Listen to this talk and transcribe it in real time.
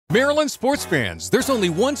Maryland sports fans, there's only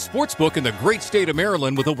one sports book in the great state of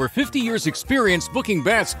Maryland with over 50 years experience booking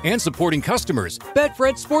bets and supporting customers.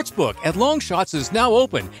 Betfred Sportsbook at Longshots is now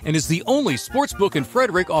open and is the only sportsbook in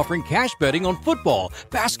Frederick offering cash betting on football,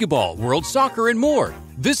 basketball, world soccer, and more.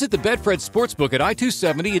 Visit the Betfred Sportsbook at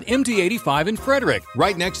I-270 and MD-85 in Frederick,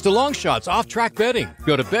 right next to Longshots off-track betting.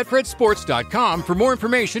 Go to betfredsports.com for more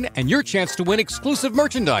information and your chance to win exclusive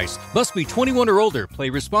merchandise. Must be 21 or older.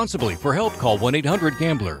 Play responsibly. For help, call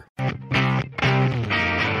 1-800-GAMBLER.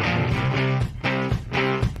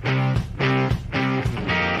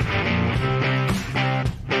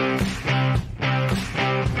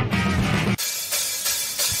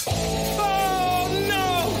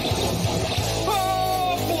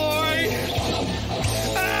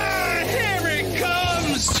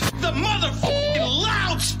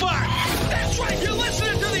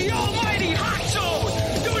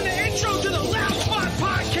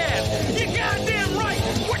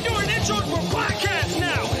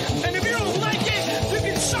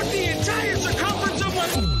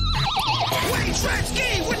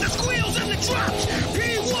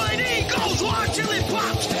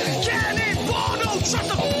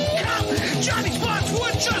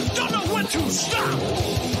 Stop!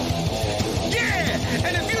 Yeah!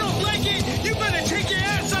 And if you don't like it, you better take your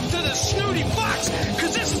ass up to the Snooty Fox,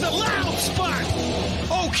 because this is the loud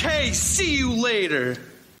spot! Okay, see you later.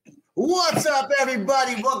 What's up,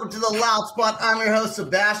 everybody? Welcome to the Loud Spot. I'm your host,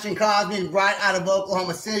 Sebastian Cosme, right out of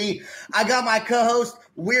Oklahoma City. I got my co-host,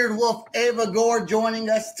 Weird Wolf Ava Gore, joining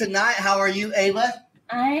us tonight. How are you, Ava?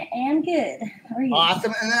 I am good. How are you?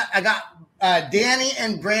 Awesome. And then I got Danny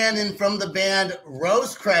and Brandon from the band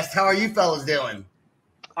Rose Crest. How are you fellas doing?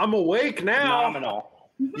 I'm awake now. Phenomenal.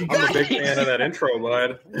 I'm a big fan of that intro,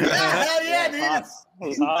 bud. Yeah, hell yeah,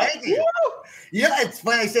 dude. Thank you. Yeah, it's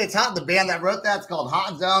funny I say it's hot. The band that wrote that's called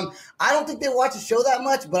Hot Zone. I don't think they watch the show that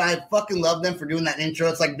much, but I fucking love them for doing that intro.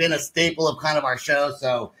 It's like been a staple of kind of our show.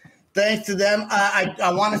 So thanks to them.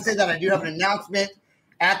 I want to say that I do have an announcement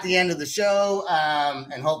at the end of the show,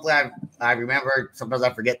 and hopefully I remember. Sometimes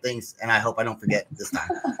I forget things, and I hope I don't forget this time.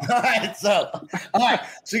 All right, so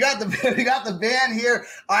we got the band here.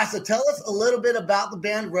 All right, so tell us a little bit about the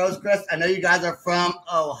band Rose Crest. I know you guys are from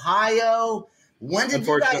Ohio. When did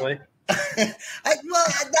Unfortunately. you guys? Well,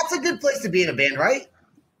 that's a good place to be in a band, right?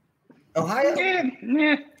 Ohio.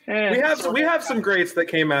 We have some greats that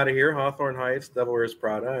came out of here. Hawthorne Heights, Devil Wears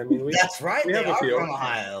Prada. I mean, that's right. We they have are a few. From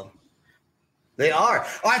Ohio. They are.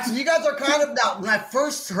 All right, so you guys are kind of now. When I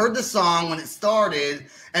first heard the song when it started,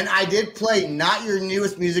 and I did play not your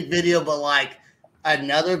newest music video, but like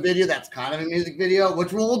another video that's kind of a music video,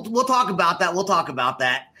 which we'll talk about that. We'll talk about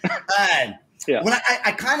that. Yeah. When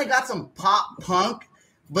I kind of got some pop punk,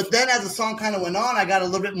 but then as the song kind of went on, I got a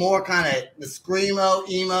little bit more kind of the screamo,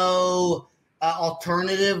 emo,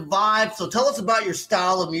 alternative vibe. So tell us about your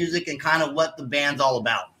style of music and kind of what the band's all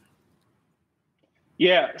about.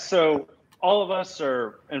 Yeah, so all of us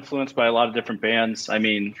are influenced by a lot of different bands. I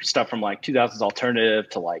mean, stuff from like 2000s alternative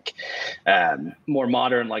to like more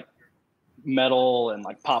modern, like metal and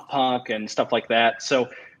like pop punk and stuff like that. So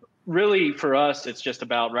really for us, it's just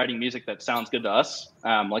about writing music that sounds good to us.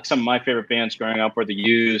 Like some of my favorite bands growing up were The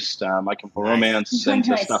Used, My Chemical Romance, and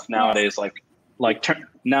just stuff nowadays,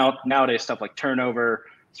 nowadays stuff like Turnover,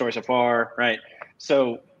 Story So Far, right?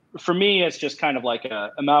 So for me, it's just kind of like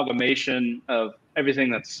a amalgamation of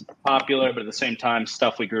everything that's popular, but at the same time,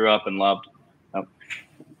 stuff we grew up and loved. Oh.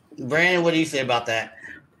 Brandon, what do you say about that?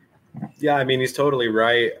 Yeah, I mean, he's totally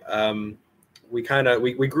right. We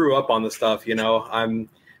grew up on the stuff, you know.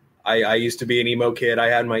 I used to be an emo kid. I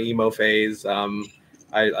had my emo phase. I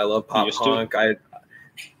love pop punk.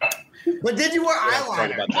 But did you wear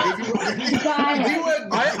eyeliner?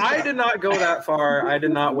 I did not go that far. I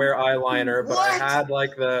did not wear eyeliner, but I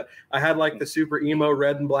had like the super emo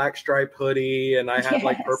red and black striped hoodie, and I had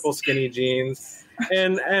like purple skinny jeans.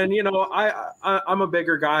 And you know, I'm a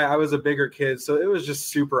bigger guy. I was a bigger kid, so it was just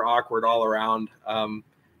super awkward all around.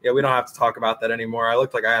 Yeah, we don't have to talk about that anymore. I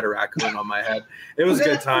looked like I had a raccoon on my head. It was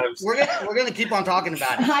good times. We're gonna keep on talking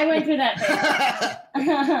about it. I went through that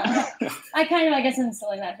phase. I guess I'm still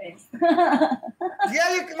in that phase.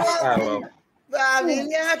 Yeah, you can. I mean,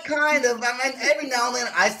 yeah, kind of. I mean, every now and then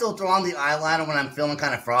I still throw on the eyeliner when I'm feeling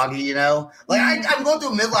kind of froggy, you know? Like, I'm going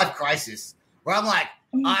through a midlife crisis where I'm like,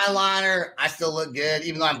 eyeliner, I still look good.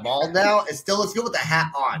 Even though I'm bald now, it still looks good with the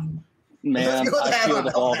hat on. Man, I feel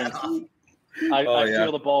the balding. I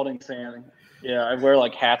feel the balding thing. Yeah, I wear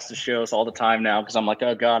like hats to shows all the time now because I'm like,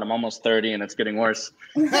 oh God, I'm almost 30 and it's getting worse.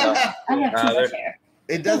 So, I have too much hair.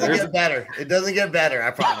 It doesn't get better. It doesn't get better,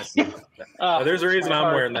 I promise you. There's a reason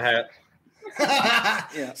I'm wearing the hat.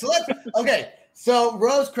 Yeah. So So,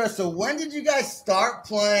 Rose Crest, so when did you guys start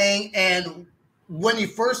playing? And when you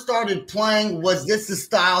first started playing, was this the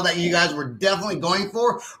style that you guys were definitely going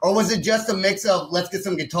for? Or was it just a mix of let's get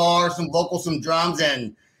some guitar, some vocals, some drums,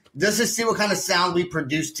 and let's just see what kind of sound we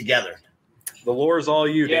produce together? The lore is all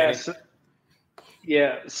you, Danny.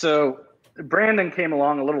 So Brandon came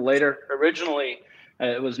along a little later. Originally,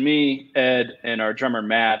 it was me, Ed, and our drummer,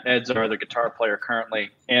 Matt. Ed's our other guitar player currently.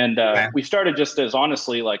 And we started just as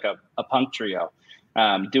honestly like a punk trio,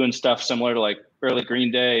 doing stuff similar to like early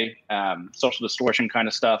Green Day, Social Distortion kind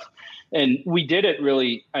of stuff. And we did it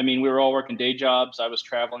really, I mean, we were all working day jobs. I was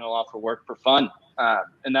traveling a lot for work for fun.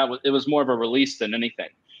 And it was more of a release than anything.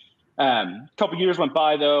 A couple years went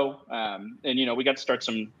by though. And, we got to start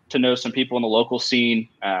to know some people in the local scene,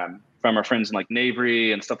 from our friends in like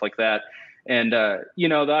Navery and stuff like that. And,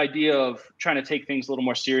 the idea of trying to take things a little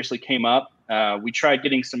more seriously came up. We tried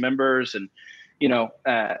getting some members and,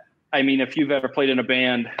 if you've ever played in a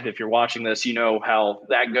band, if you're watching this, you know how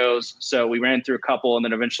that goes. So we ran through a couple and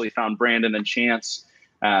then eventually found Brandon and Chance.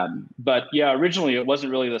 But yeah, originally it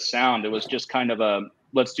wasn't really the sound. It was just kind of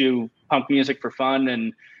let's do punk music for fun.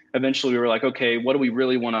 And eventually we were like, okay, what do we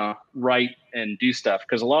really want to write and do stuff?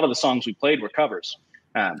 Because a lot of the songs we played were covers,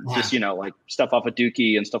 just, like stuff off of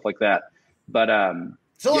Dookie and stuff like that. But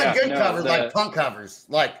good covers, like punk covers,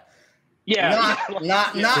 like not.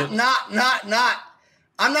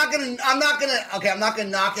 I'm not gonna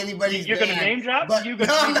knock anybody's. You're band, gonna name drop? But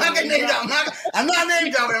I'm not gonna name drop. I'm not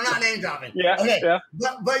name dropping. Yeah. Okay. Yeah.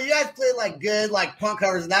 But you guys play like good like punk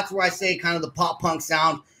covers, and that's where I say kind of the pop punk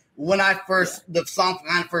sound. When the song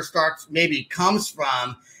kind of first starts, maybe comes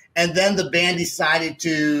from, and then the band decided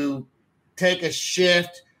to take a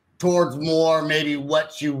shift towards more maybe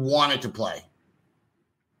what you wanted to play.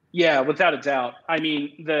 Yeah, without a doubt. I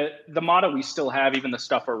mean, the motto we still have, even the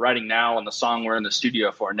stuff we're writing now and the song we're in the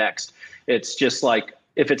studio for next, it's just like,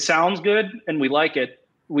 if it sounds good and we like it,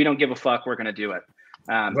 we don't give a fuck, we're going to do it.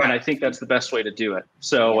 Right. And I think that's the best way to do it.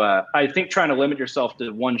 So I think trying to limit yourself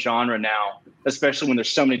to one genre now, especially when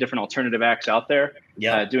there's so many different alternative acts out there,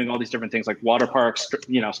 doing all these different things like Water Parks,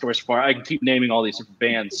 Stories for Fire, I can keep naming all these different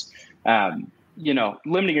bands.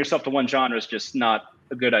 Limiting yourself to one genre is just not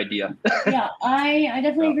a good idea. Yeah, I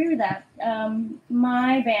definitely agree with that.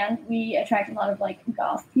 My band, we attract a lot of like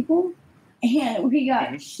goth people, and we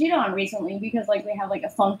got shit on recently because like we have like a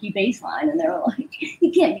funky bass line, and they were like,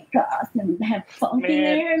 "You can't be goth and have funk in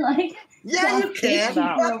there." Like, yeah, you can.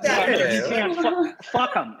 Fuck that. You can.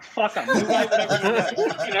 Fuck them.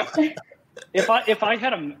 If I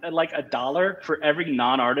had a dollar for every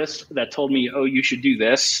non-artist that told me, "Oh, you should do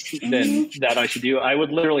this," then that I should do, I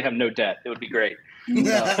would literally have no debt. It would be great.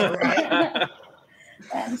 Right.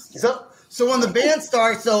 So when the band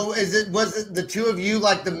starts, was it the two of you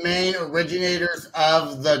like the main originators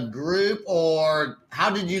of the group, or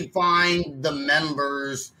how did you find the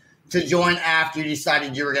members to join after you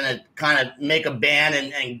decided you were going to kind of make a band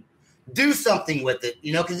and do something with it?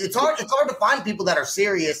 Because it's hard to find people that are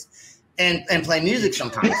serious and play music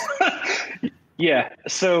sometimes. Yeah.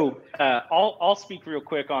 So I'll speak real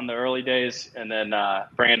quick on the early days, and then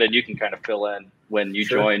Brandon, you can kind of fill in when you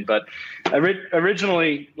joined. But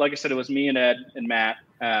originally, like I said, it was me and Ed and Matt.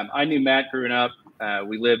 I knew Matt growing up.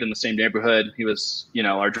 We lived in the same neighborhood. He was,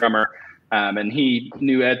 our drummer, and he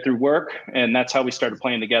knew Ed through work, and that's how we started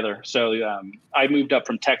playing together. So I moved up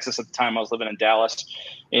from Texas at the time. I was living in Dallas,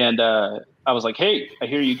 and I was like, "Hey, I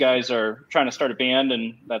hear you guys are trying to start a band,"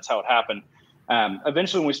 and that's how it happened.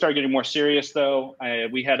 Eventually, when we started getting more serious, though,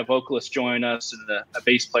 we had a vocalist join us and a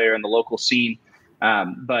bass player in the local scene.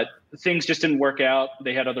 But things just didn't work out.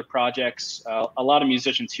 They had other projects. A lot of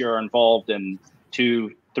musicians here are involved in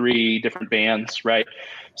 2-3 different bands, right?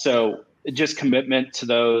 So just commitment to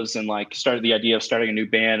those, and like started the idea of starting a new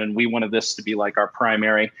band. And we wanted this to be like our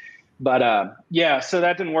primary. But so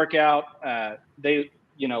that didn't work out. They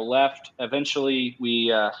left. Eventually, we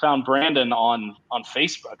found Brandon on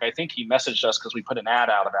Facebook. I think he messaged us because we put an ad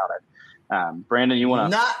out about it. Brandon, you want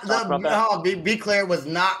to talk about that? No, be clear, it was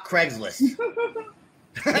not Craigslist.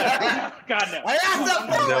 God, no. I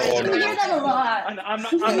hear that a lot.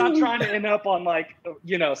 I'm not trying to end up on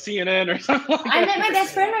CNN or something. I met my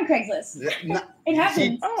best friend on Craigslist. It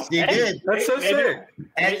happened. You did. That's so sick.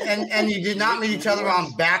 And you did not meet each other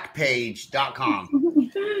on Backpage.com.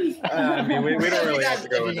 I mean, we don't really have to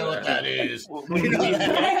go into what that is. I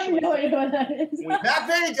have no idea what that is.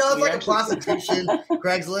 Backpage, it's like a prostitution.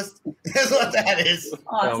 Craigslist. That's what that is.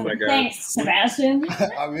 Awesome. Oh my God. Thanks, Sebastian.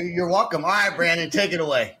 I mean, you're welcome. All right, Brandon, take it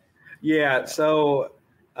away. Yeah. So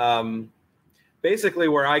basically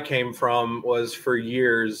where I came from was for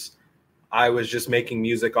years, I was just making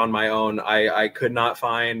music on my own. I could not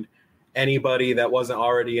find anybody that wasn't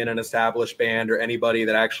already in an established band or anybody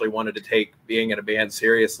that actually wanted to take being in a band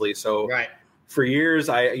seriously. So for years,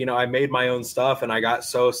 I made my own stuff, and I got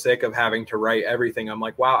so sick of having to write everything. I'm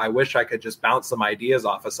like, wow, I wish I could just bounce some ideas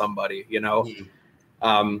off of somebody, and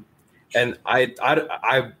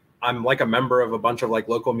I'm like a member of a bunch of like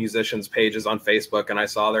local musicians pages on Facebook, and I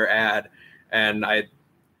saw their ad, and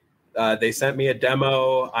they sent me a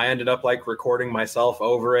demo. I ended up like recording myself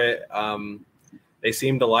over it. They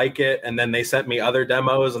seemed to like it, and then they sent me other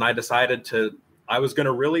demos, and I decided I was going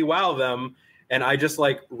to really wow them. And I just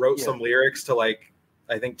like wrote some lyrics to like,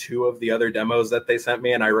 I think 2 of the other demos that they sent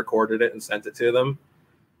me, and I recorded it and sent it to them.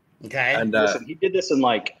 Okay. And listen, he did this in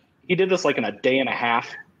a day and a half.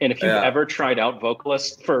 And if you've ever tried out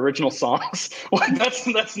vocalists for original songs, like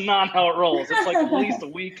that's not how it rolls. It's like at least a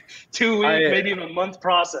week, 2 weeks, maybe even a month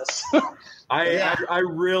process. I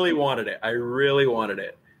really wanted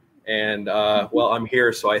it. And well, I'm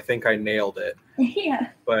here, so I think I nailed it.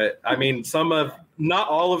 Yeah. But I mean, not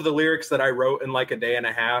all of the lyrics that I wrote in like a day and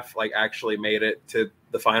a half, like actually made it to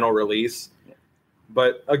the final release.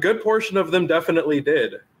 But a good portion of them definitely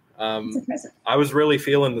did. I was really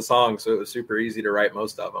feeling the song, so it was super easy to write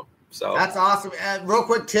most of them. So that's awesome. Real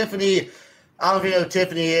quick, Tiffany, I don't know if you know who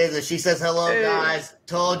Tiffany is. And she says, hello, guys.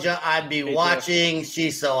 Told you I'd be watching.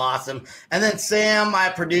 She's so awesome. And then Sam, my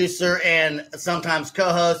producer and sometimes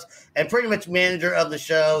co-host and pretty much manager of the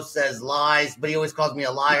show, says lies, but he always calls me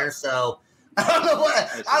a liar. So I don't know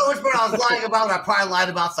which part I was lying about. I probably lied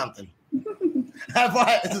about something.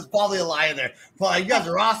 This is probably a lie in there. Probably, you guys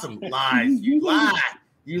are awesome. Lies. You lie.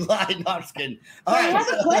 You lied. No, I'm just kidding. All right, I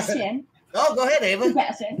have a question. Oh, go ahead, Ava.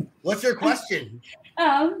 Question. What's your question?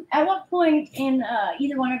 At what point in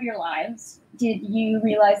either one of your lives did you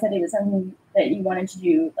realize that it was something that you wanted to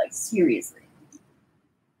do, like, seriously?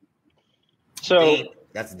 So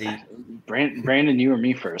that's deep. Brandon, you or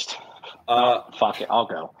me first? Fuck it, I'll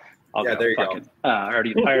go. There you go. I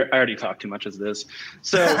already talked too much as it is.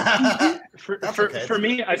 So for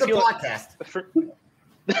me, I feel podcast.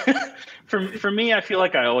 For me, I feel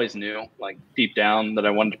like I always knew, like deep down, that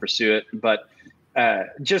I wanted to pursue it. But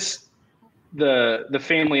just the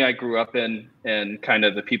family I grew up in and kind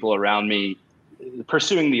of the people around me,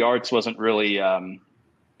 pursuing the arts wasn't really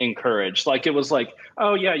encouraged. Like it was like,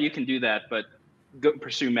 oh yeah, you can do that, but go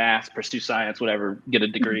pursue math, pursue science, whatever, get a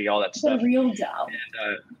degree, all that stuff. A real job. And,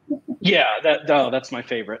 that's my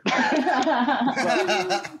favorite.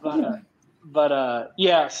 but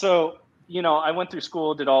yeah, so. I went through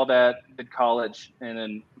school, did all that, did college, and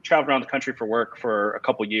then traveled around the country for work for a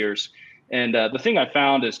couple years. And the thing I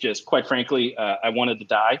found is just, quite frankly, I wanted to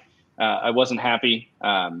die. I wasn't happy.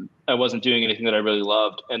 I wasn't doing anything that I really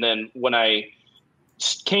loved. And then when I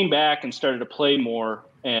came back and started to play more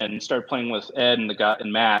and started playing with Ed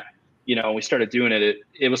and Matt, we started doing it.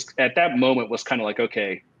 It was at that moment was kind of like,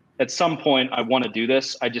 okay, at some point I want to do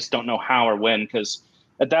this. I just don't know how or when, because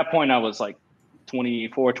at that point I was like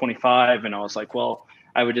 24, 25. And I was like, well,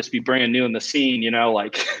 I would just be brand new in the scene, I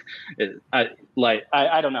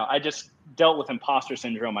don't know. I just dealt with imposter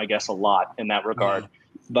syndrome, I guess, a lot in that regard.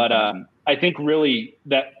 But I think really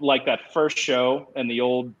that first show in the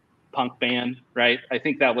old punk band, right? I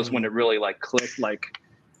think that was when it really like clicked, like,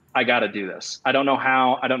 I got to do this. I don't know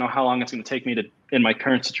how long it's going to take me to, in my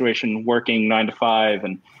current situation, working 9 to 5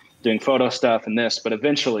 and doing photo stuff and this, but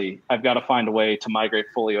eventually I've got to find a way to migrate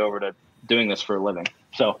fully over to doing this for a living.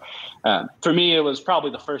 So for me, it was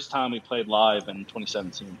probably the first time we played live in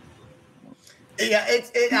 2017. Yeah,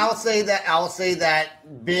 I'll say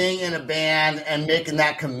that being in a band and making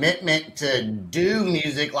that commitment to do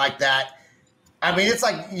music like that, I mean, it's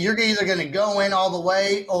like you're either going to go in all the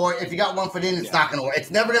way, or if you got one foot in, it's not going to work. It's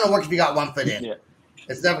never going to work if you got one foot in. Yeah.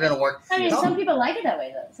 It's never going to work. I mean, some people like it that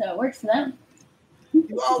way, though, so it works for them.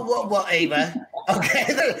 Well, Ava. Okay.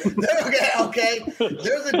 Okay.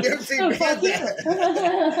 There's a difference between bands.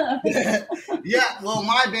 Yeah, well,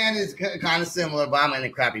 my band is kind of similar, but I'm in a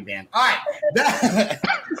crappy band. All right.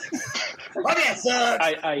 Okay, so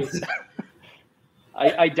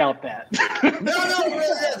I doubt that. No,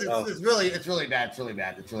 it really is. It's really bad.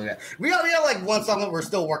 We have like one song that we're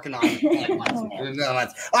still working on. All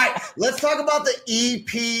right, let's talk about the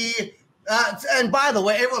EP. And by the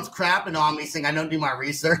way, everyone's crapping on me saying I don't do my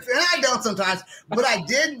research, and I don't sometimes, but I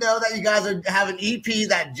did know that you guys have an EP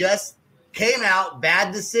that just came out,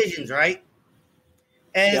 Bad Decisions, right?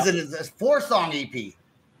 And it's a 4-song EP.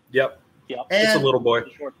 Yep. And it's a little boy.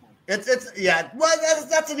 It's well,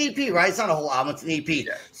 that's an EP, right? It's not a whole album, it's an EP.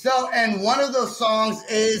 Yeah. So, and one of those songs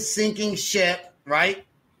is Sinking Ship, right?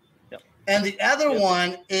 Yep. And the other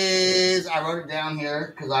one is, I wrote it down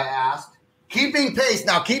here because I asked, Keeping Pace.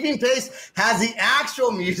 Now, Keeping Pace has the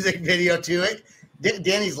actual music video to it.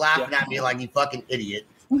 Danny's laughing at me like you fucking idiot.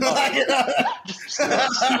 Love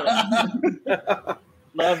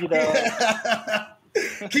you, though.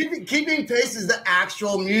 Keeping Pace is the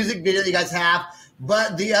actual music video you guys have,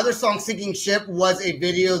 but the other song, Sinking Ship, was a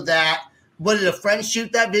video that, what, did a friend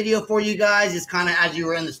shoot that video for you guys? Just kind of as you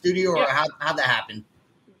were in the studio, or how'd that happen?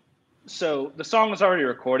 So the song was already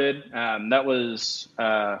recorded. That was,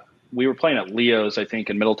 we were playing at Leo's, I think,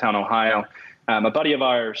 in Middletown, Ohio. A buddy of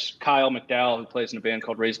ours, Kyle McDowell, who plays in a band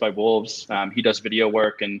called Raised by Wolves, he does video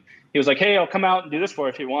work, and he was like, hey, I'll come out and do this for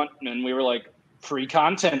you if you want. And we were like, free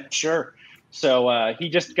content, sure. So he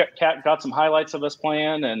just got some highlights of us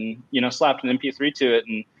playing and, slapped an MP3 to it,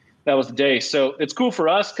 and that was the day. So it's cool for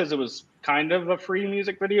us because it was kind of a free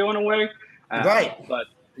music video in a way. Right. But,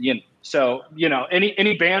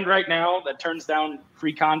 any band right now that turns down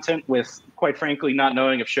free content with, quite frankly, not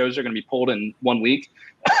knowing if shows are going to be pulled in 1 week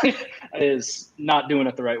is not doing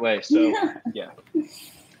it the right way. So, yeah.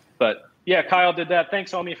 But, yeah, Kyle did that.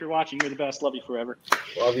 Thanks, homie, if you're watching. You're the best. Love you forever.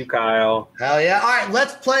 Love you, Kyle. Hell yeah. All right,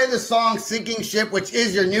 let's play the song Sinking Ship, which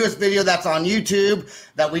is your newest video that's on YouTube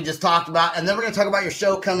that we just talked about. And then we're going to talk about your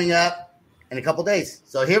show coming up in a couple days.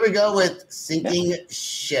 So here we go with Sinking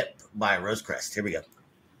Ship by Rose Crest. Here we go.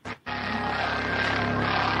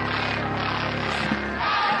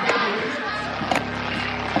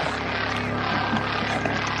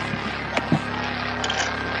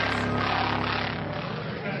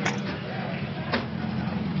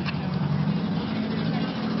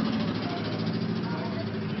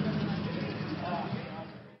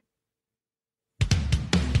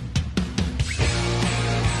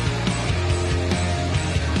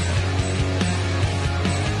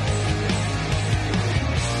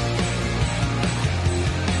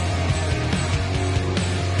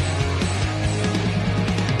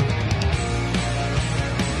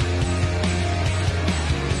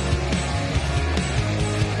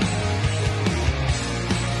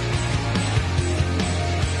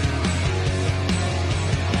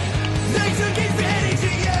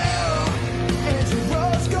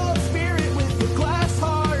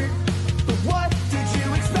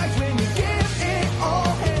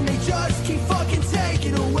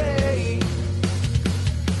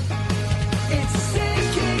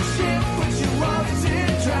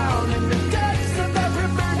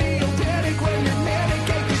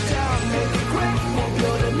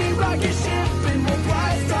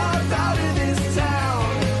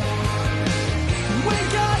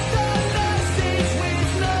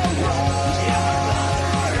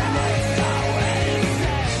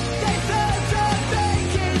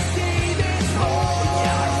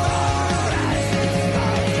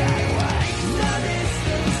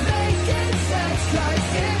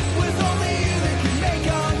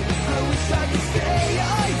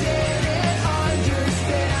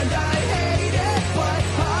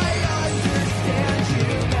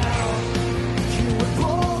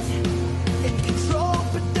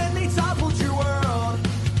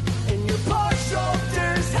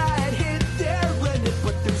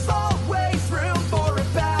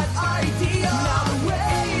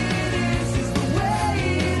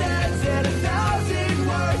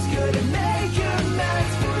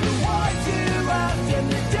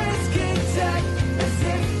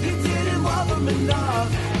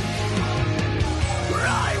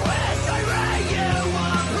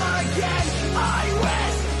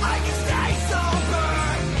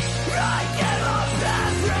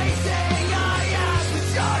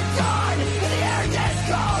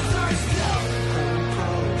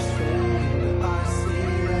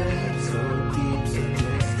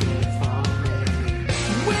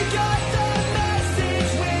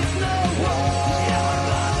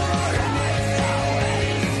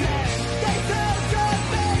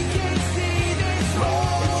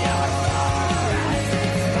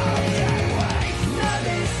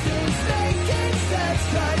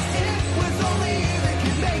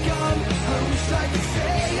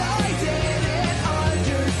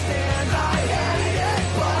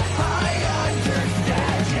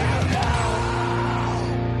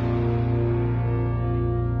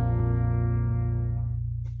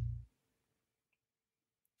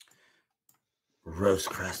 Rose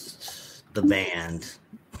Crest, the band.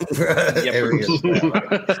 All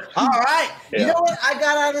right. Yeah. You know what I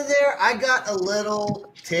got out of there? I got a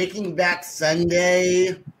little Taking Back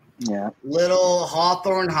Sunday. Yeah. Little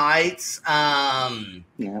Hawthorne Heights.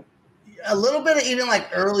 Yeah. A little bit of even like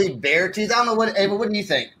early Beartooth. I don't know what, Ava, what do you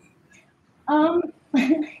think? I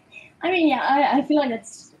mean, yeah, I feel like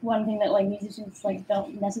that's one thing that like musicians like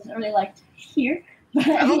don't necessarily like to hear. But,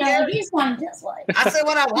 I don't care. you sound just like. I say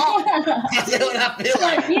what I want. I say what I feel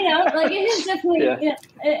like. It is definitely,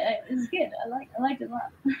 it's good. I liked it a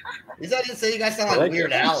lot. You said you say you guys sound like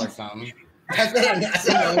Weird Al or something. That's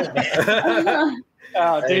a little bit.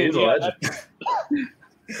 Oh, dude.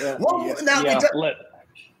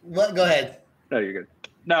 What? Go ahead. No, you're good.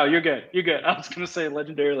 No, you're good. You're good. I was going to say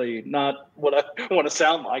legendarily not what I want to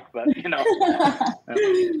sound like, but,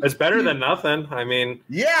 It's better than nothing. I mean.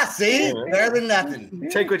 Yeah, see? Better than nothing.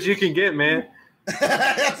 Take what you can get, man.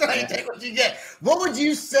 That's right. Take what you get. What would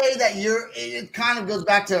you say that it kind of goes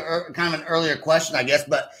back to kind of an earlier question, I guess,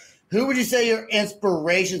 but who would you say your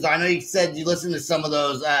inspirations are? I know you said you listened to some of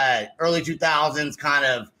those early 2000s kind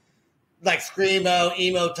of like screamo,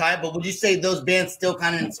 emo type, but would you say those bands still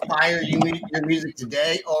kind of inspire your music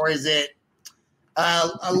today, or is it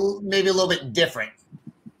maybe a little bit different?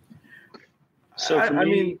 So for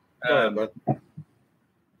me, go ahead, bud.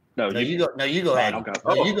 You go ahead. I'll go.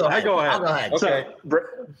 You go ahead. Go ahead. I'll go ahead. Okay. So,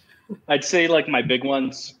 I'd say like my big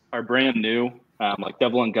ones are brand new. Like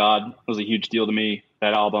Devil and God was a huge deal to me.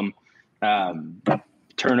 That album,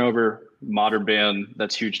 Turnover, modern band,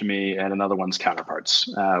 that's huge to me, and another one's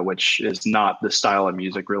Counterparts, which is not the style of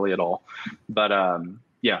music really at all. But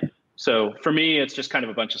so for me, it's just kind of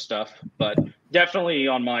a bunch of stuff. But definitely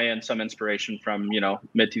on my end, some inspiration from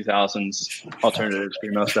mid 2000s alternative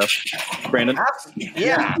screamo stuff. Brandon,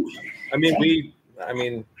 yeah. I mean,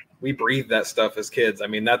 we breathed that stuff as kids. I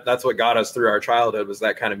mean, that's what got us through our childhood, was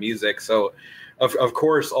that kind of music. So. Of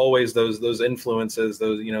course, always those influences,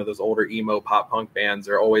 those older emo pop punk bands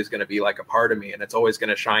are always going to be like a part of me, and it's always going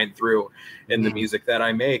to shine through in the music that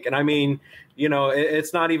I make. And I mean,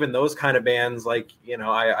 it's not even those kind of bands. Like,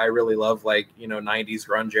 I really love 90s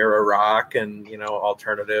grunge era rock and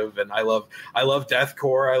alternative, and I love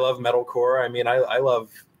deathcore, I love metalcore. I mean, I love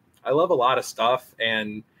a lot of stuff.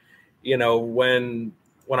 And when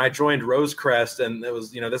I joined Rose Crest, and it was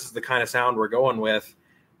this is the kind of sound we're going with.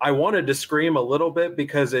 I wanted to scream a little bit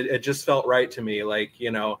because it just felt right to me. Like,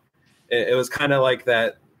 it was kind of like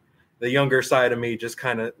that, the younger side of me just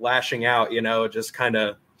kind of lashing out, just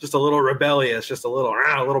a little rebellious, just a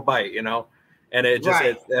little bite, and it just,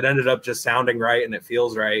 it ended up just sounding right, and it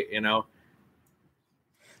feels right,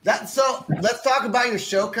 So let's talk about your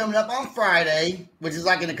show coming up on Friday, which is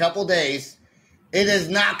like in a couple days. It is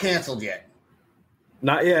not canceled yet.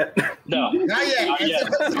 Not yet. No. Not yet. Not yet.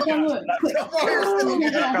 Knock on wood.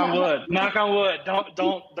 Knock on wood.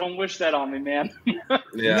 Don't wish that on me, man.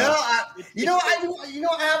 Yeah. No,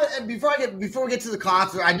 I have before we get to the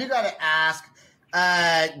concert, I do got to ask,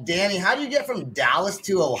 Danny, how do you get from Dallas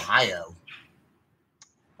to Ohio?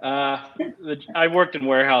 I worked in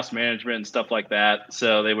warehouse management and stuff like that,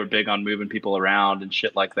 so they were big on moving people around and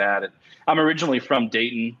shit like that. And I'm originally from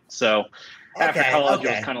Dayton, so. After college,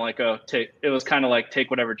 it was kind of like take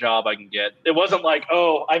whatever job I can get. It wasn't like,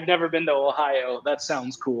 oh, I've never been to Ohio. That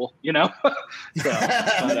sounds cool, So,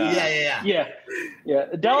 yeah.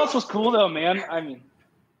 Dallas was cool though, man. I mean,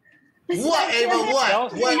 what? Ava, what? How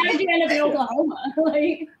did you end up in Oklahoma?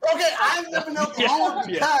 Okay, I live in Oklahoma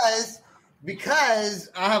because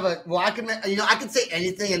I have I can say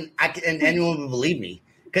anything and anyone will believe me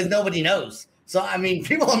because nobody knows. So I mean,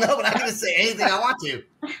 people will know, but I can just say anything I want to.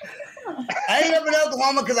 I ended up in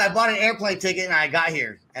Oklahoma because I bought an airplane ticket and I got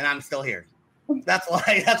here, and I'm still here. That's why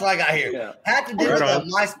I got here. Yeah. Had to do with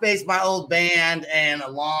MySpace, my old band, and a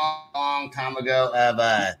long time ago of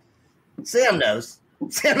Sam knows.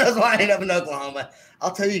 Sam knows why I ended up in Oklahoma.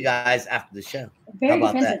 I'll tell you guys after the show. Very How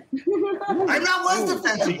about defensive. that? Was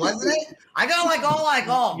defensive, wasn't it? I got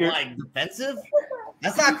defensive.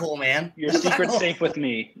 That's not cool, man. Your secret's safe with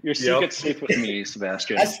me. Your secret's safe with me,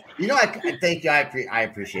 Sebastian. I thank you. I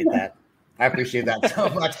appreciate that. I appreciate that so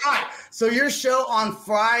much. All right. So your show on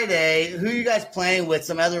Friday, who are you guys playing with?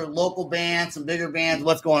 Some other local bands, some bigger bands?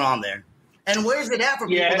 What's going on there? And where's it at for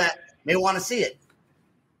people that may want to see it?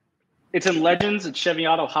 It's in Legends at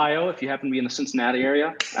Cheviot, Ohio, if you happen to be in the Cincinnati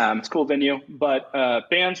area. It's a cool venue. But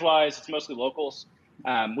bands-wise, it's mostly locals.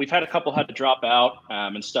 We've had a couple had to drop out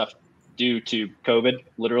and stuff due to COVID,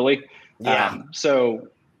 literally. Yeah. So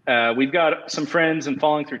we've got some friends in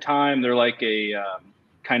Falling Through Time. They're like a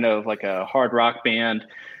kind of like a hard rock band.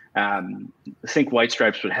 I think White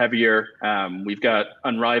Stripes, but heavier. We've got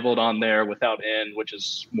Unrivaled on there, Without End, which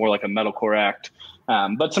is more like a metalcore act.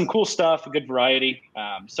 But some cool stuff, a good variety.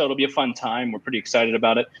 So it'll be a fun time. We're pretty excited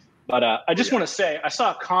about it. But I just want to say, I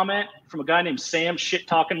saw a comment from a guy named Sam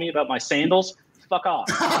shit-talking me about my sandals. Fuck off.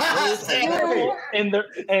 and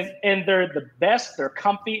they're the best. They're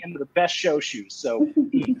comfy and they're the best show shoes. So,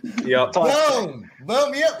 boom. Yep.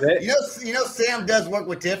 You know, Sam does work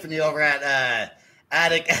with Tiffany over at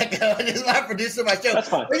Attic Echo. He's my producer of my show. That's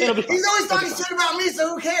fine. He's always talking shit about me,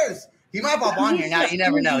 so who cares? He might pop on here now. You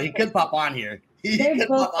never know. He could pop on here.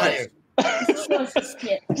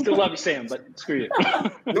 Still love you, Sam, but screw you.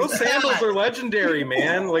 Those sandals are legendary,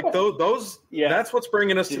 man. Like those. Yeah, that's what's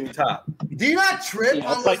bringing us to the top. Do you not trip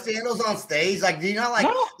on those sandals on stage? Like, do you not you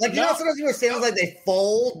know sometimes you wear sandals like they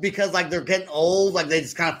fold because like they're getting old, like they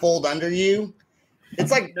just kind of fold under you.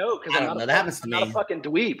 It's like no, because I don't know. That happens to me. I'm not a fucking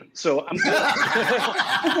dweeb, so I'm good.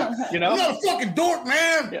 You know, I'm not a fucking dork,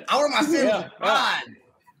 man. Yeah. I wear my sandals pride.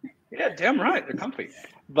 Yeah, damn right. They're comfy.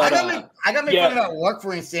 But I got made fun about work for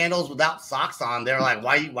wearing sandals without socks on. They're like,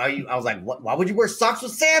 why you? I was like, what? Why would you wear socks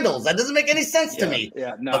with sandals? That doesn't make any sense to me.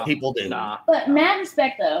 Yeah, no. But people do. Nah. But mad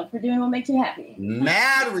respect though for doing what makes you happy.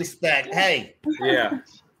 Mad respect. Hey. Yeah.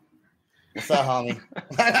 What's up, homie?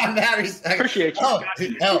 Mad respect. Appreciate you.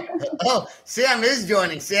 Oh, Sam is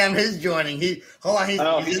joining. He's in the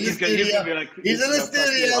studio. He's in the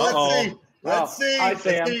studio. Let's see.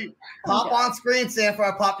 Pop on screen, Sam,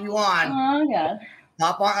 before I pop you on. Oh, God.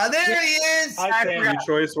 Pop on. Oh, there he is. Your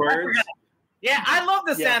choice words. Yeah, I love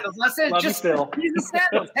the sandals. I said just use the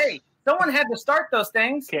sandals. Hey, someone had to start those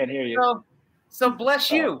things. Can't hear you. So bless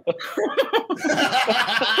you.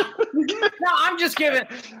 No, I'm just kidding.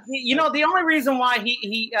 You know, the only reason why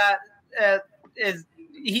he's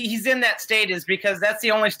in that state is because that's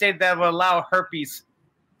the only state that will allow herpes.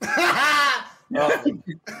 My heart. This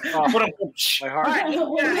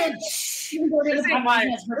ain't my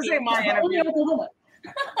interview.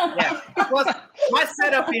 Yeah. Plus, my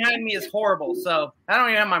setup behind me is horrible, so I don't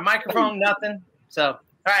even have my microphone, nothing. So,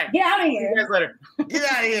 all right. Get out of here. See you guys later.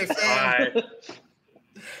 Get out of here, Sam.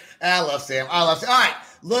 I love Sam. All right.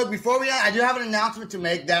 Look, before we end, I do have an announcement to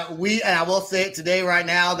make that and I will say it today right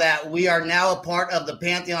now, that we are now a part of the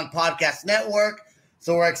Pantheon Podcast Network.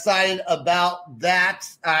 So we're excited about that.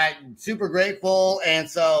 Super grateful. And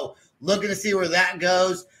so looking to see where that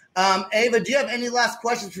goes. Ava, do you have any last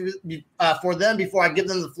questions for them before I give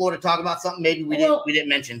them the floor to talk about something maybe we didn't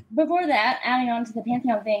mention? Before that, adding on to the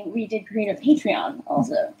Pantheon thing, we did create a Patreon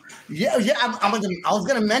also. Yeah. I was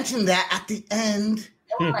going to mention that at the end.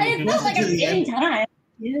 Well, it's not like I'm getting time.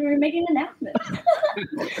 We're making an announcement.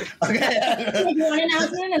 Okay. Make one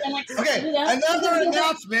announcement and then another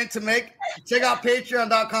announcement to make. Check out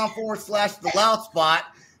patreon.com/the loud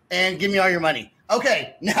spot and give me all your money.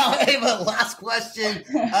 Okay, now Ava, last question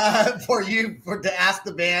for you to ask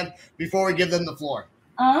the band before we give them the floor.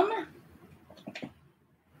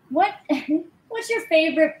 What's your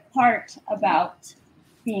favorite part about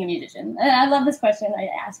being a musician? And I love this question. I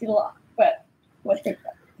ask it a lot, but what's your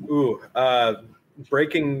favorite?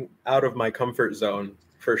 Breaking out of my comfort zone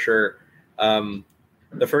for sure.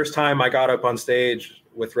 The first time I got up on stage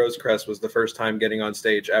with Rose Crest was the first time getting on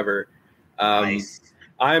stage ever. Nice.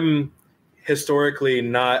 I'm historically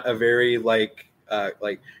not a very like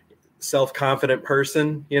self-confident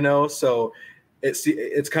person, you know, so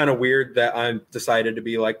it's kind of weird that I'm decided to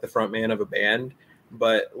be like the front man of a band.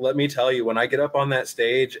 But let me tell you, when I get up on that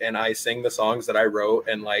stage and I sing the songs that I wrote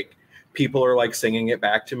and like people are like singing it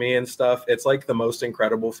back to me and stuff, it's like the most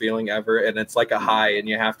incredible feeling ever. And it's like a high and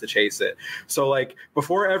you have to chase it. So like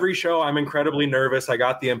before every show, I'm incredibly nervous. I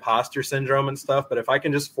got the imposter syndrome and stuff, but if I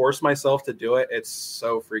can just force myself to do it, it's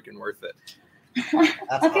so freaking worth it.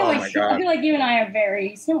 I feel like you and I are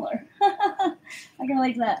very similar. I can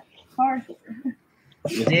relate to that hard.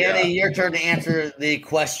 Danny, your turn to answer the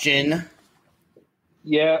question.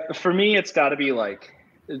 Yeah, for me, it's got to be like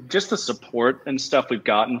just the support and stuff we've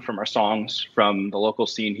gotten from our songs from the local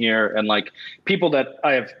scene here, and like people that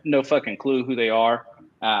I have no fucking clue who they are.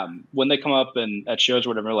 When they come up and at shows or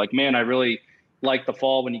whatever, like, man, I really like The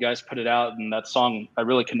Fall when you guys put it out, and that song, I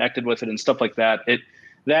really connected with it and stuff like that.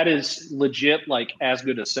 That is legit, like as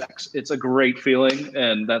good as sex. It's a great feeling,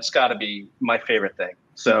 and that's got to be my favorite thing.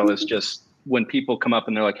 So it's just when people come up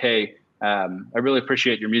and they're like, hey, I really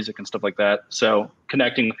appreciate your music and stuff like that. So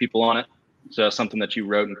connecting with people on it. So something that you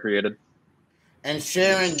wrote and created. And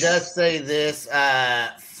Sharon does say this,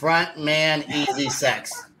 front man, easy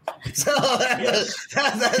sex. So that's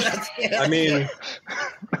I mean,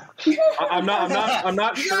 I'm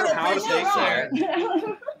not sure how to take that.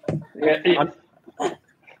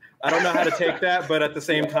 I don't know how to take that, but at the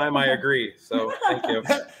same time, I agree. So thank you.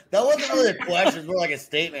 That wasn't really a question. It's more like a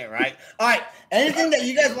statement, right? All right. Anything that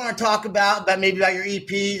you guys want to talk about maybe about your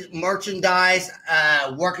EP, merchandise,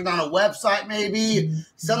 working on a website, maybe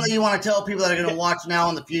something you want to tell people that are going to watch now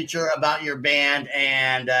in the future about your band,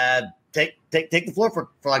 and take the floor for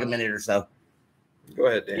like a minute or so. Go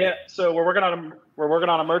ahead, Dan. Yeah, so we're working on we're working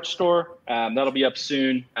on a merch store. That'll be up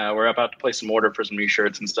soon. We're about to place some order for some new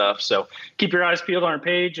shirts and stuff. So keep your eyes peeled on our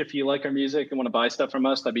page. If you like our music and want to buy stuff from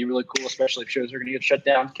us, that'd be really cool, especially if shows are going to get shut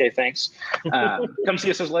down. Okay, thanks. Come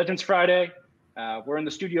see us as Legends Friday. We're in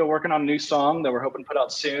the studio working on a new song that we're hoping to put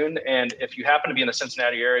out soon. And if you happen to be in the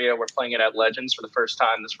Cincinnati area, we're playing it at Legends for the first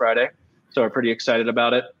time this Friday. So we're pretty excited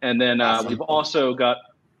about it. And then we've also got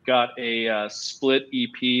a split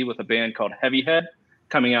EP with a band called Heavyhead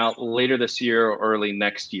coming out later this year or early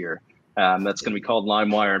next year. That's going to be called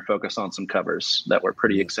LimeWire and focus on some covers that we're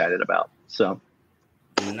pretty excited about. So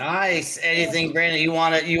nice. Anything, Brandon, you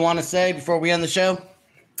want to say before we end the show?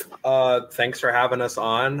 Thanks for having us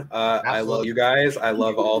on. I love you guys. I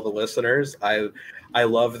love all the listeners. I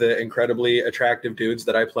love the incredibly attractive dudes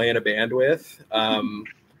that I play in a band with.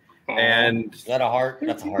 And is that a heart?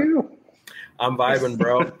 That's a heart. I'm vibing,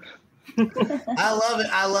 bro. I love it.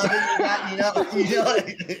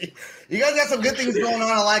 You guys got some good things going on.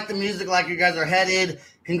 I like the music, like you guys are headed.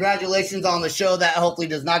 Congratulations on the show that hopefully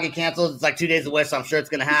does not get canceled. It's like 2 days away, so I'm sure it's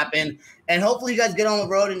going to happen. And hopefully you guys get on the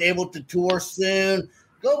road and able to tour soon.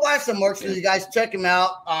 Go buy some merch for these guys. Check them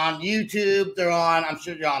out on YouTube. I'm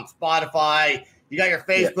sure you're on Spotify. You got your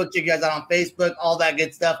Facebook. Check you guys out on Facebook, all that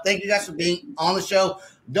good stuff. Thank you guys for being on the show.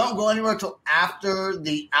 Don't go anywhere until after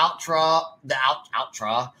the outro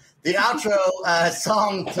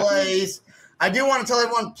song plays. I do want to tell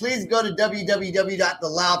everyone, please go to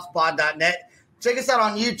www.theloudspot.net. Check us out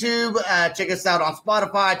on YouTube. Check us out on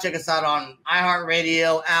Spotify. Check us out on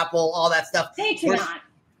iHeartRadio, Apple, all that stuff. Patreon.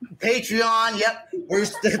 Yep.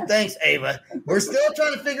 Thanks, Ava. We're still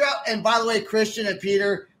trying to figure out. And by the way, Christian and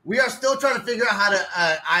Peter, we are still trying to figure out how to,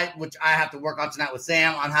 which I have to work on tonight with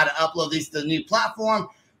Sam, on how to upload these to the new platform,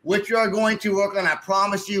 which we are going to work on. I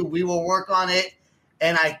promise you, we will work on it.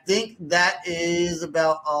 And I think that is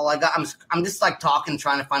about all I got. I'm just like talking,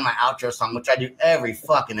 trying to find my outro song, which I do every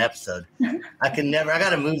fucking episode. I got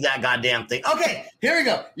to move that goddamn thing. Okay, here we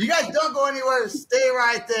go. You guys don't go anywhere. Stay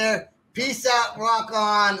right there. Peace out. Rock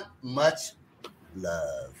on. Much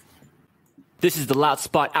love. This is the Loud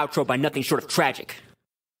Spot outro by nothing short of tragic.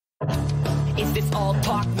 Is this all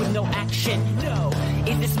talk with no action? No.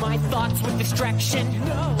 Is this my thoughts with distraction?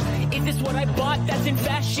 No. Is this what I bought that's in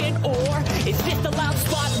fashion? Or is this the Loud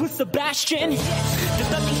Spot with Sebastian? Yes.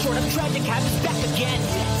 Does nothing short of tragic have us back again?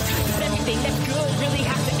 Yes. Does everything that's good really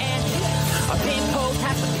have to end? Yes. Our pin post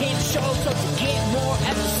has to pin show, so to get more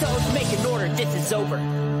episodes, make an order, this is over.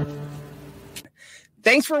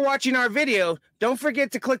 Thanks for watching our video. Don't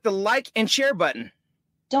forget to click the like and share button.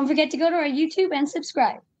 Don't forget to go to our YouTube and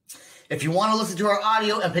subscribe. If you want to listen to our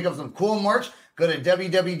audio and pick up some cool merch, go to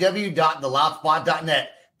www.theloudspot.net.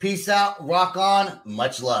 Peace out, rock on,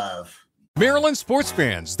 much love. Maryland sports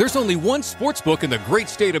fans, there's only one sports book in the great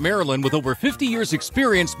state of Maryland with over 50 years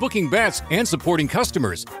experience booking bets and supporting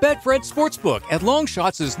customers. Betfred Sportsbook at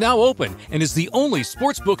Longshots is now open and is the only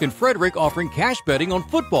sportsbook in Frederick offering cash betting on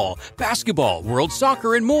football, basketball, world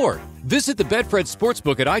soccer, and more. Visit the Betfred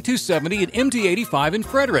Sportsbook at I-270 and MD-85 in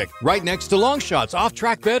Frederick, right next to Longshots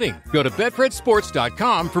off-track betting. Go to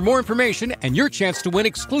betfredsports.com for more information and your chance to win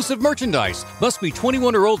exclusive merchandise. Must be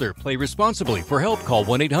 21 or older. Play responsibly. For help, call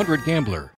 1-800-GAMBLER.